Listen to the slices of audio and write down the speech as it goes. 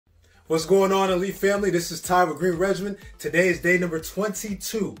What's going on, Elite family? This is Ty with Green Regimen. Today is day number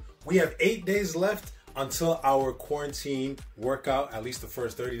 22. We have 8 days left until our quarantine workout, at least the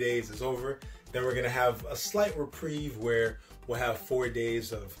first 30 days is over. Then we're gonna have a slight reprieve where we'll have 4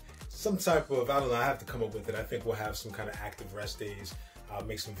 days of some type of, I don't know, I have to come up with it. I think we'll have some kind of active rest days. I'll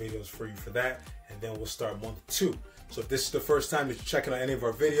make some videos for you for that. And then we'll start month 2. So if this is the first time that you're checking out any of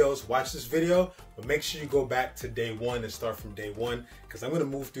our videos, watch this video, but make sure you go back to day 1 and start from day 1, because I'm gonna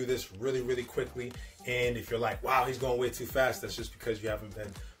move through this really quickly. And if you're like, wow, he's going way too fast, that's just because you haven't been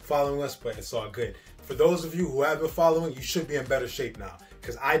following us, but it's all good. For those of you who have been following, you should be in better shape now,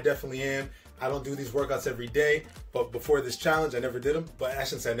 because I definitely am. I don't do these workouts every day, but before this challenge, I never did them. But I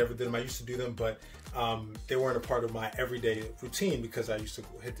shouldn't say I never did them, I used to do them, but they weren't a part of my everyday routine because I used to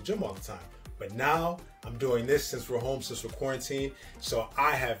hit the gym all the time. But now I'm doing this since we're home, since we're quarantined. So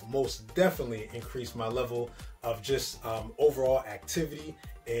I have most definitely increased my level of just overall activity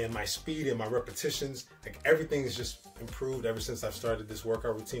and my speed and my repetitions. Like everything is just improved ever since I've started this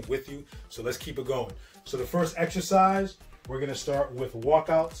workout routine with you. So let's keep it going. So the first exercise, we're gonna start with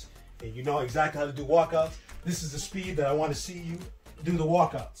walkouts. And you know exactly how to do walkouts. This is the speed that I want to see you do the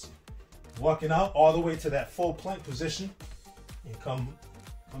walkouts. Walking out all the way to that full plank position and come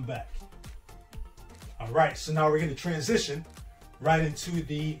back. All right, so now we're going to transition right into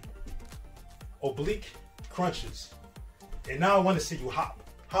the oblique crunches. And now I want to see you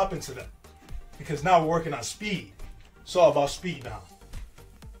hop into them, because now we're working on speed. It's all about speed now.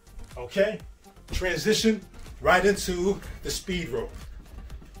 Okay, transition right into the speed rope.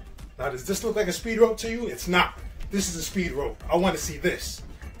 Now, does this look like a speed rope to you? It's not. This is a speed rope. I want to see this.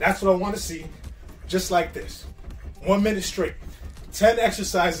 That's what I want to see, just like this. 1 minute straight. 10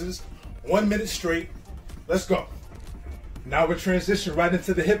 exercises, 1 minute straight. Let's go. Now we're transitioning right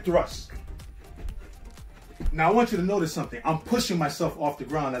into the hip thrust. Now I want you to notice something. I'm pushing myself off the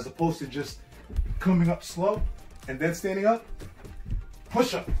ground as opposed to just coming up slow and then standing up.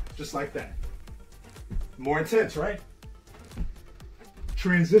 Push up, just like that. More intense, right?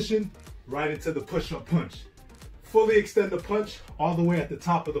 Transition right into the push-up punch. Fully extend the punch all the way at the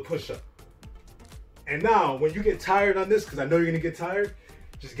top of the push-up. And now, when you get tired on this, because I know you're gonna get tired,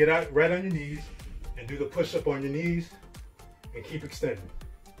 just get out right on your knees and do the push-up on your knees and keep extending.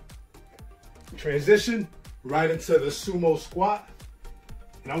 Transition right into the sumo squat.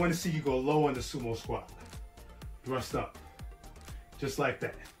 And I want to see you go low on the sumo squat. Thrust up, just like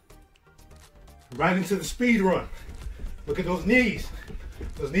that. Right into the speed run. Look at those knees.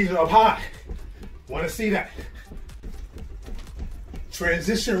 Those knees are up high. Want to see that.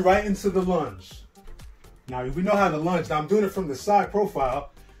 Transition right into the lunge. Now, we know how to lunge. Now, I'm doing it from the side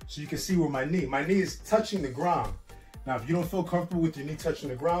profile so you can see where my knee is touching the ground. Now, if you don't feel comfortable with your knee touching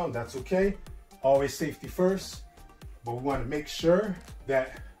the ground, that's okay. Always safety first. But we want to make sure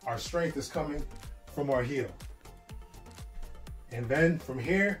that our strength is coming from our heel. And then from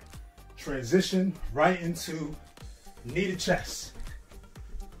here, transition right into knee to chest.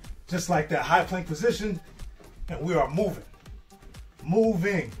 Just like that, high plank position, and we are moving.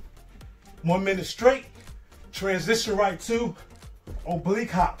 Moving. 1 minute straight. Transition right to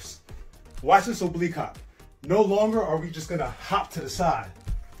oblique hops. Watch this oblique hop. No longer are we just gonna hop to the side.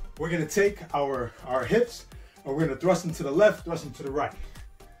 We're gonna take our hips and we're gonna thrust them to the left, thrust them to the right.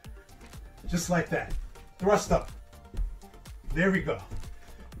 Just like that. Thrust up. There we go.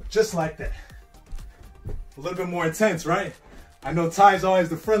 Just like that. A little bit more intense, right? I know Ty's always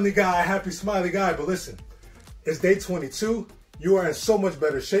the friendly guy, happy, smiley guy, but listen, it's day 22. You are in so much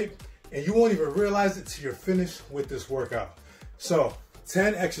better shape, and you won't even realize it till you're finished with this workout. So,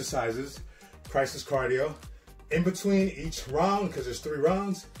 10 exercises, crisis cardio. In between each round, because there's 3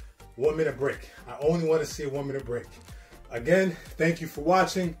 rounds, 1 minute break. I only want to see a 1 minute break. Again, thank you for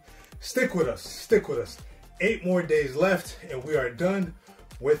watching. Stick with us, stick with us. 8 more days left, and we are done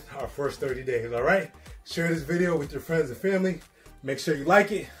with our first 30 days, all right? Share this video with your friends and family. Make sure you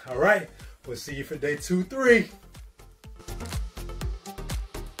like it, all right? We'll see you for day 2, 3.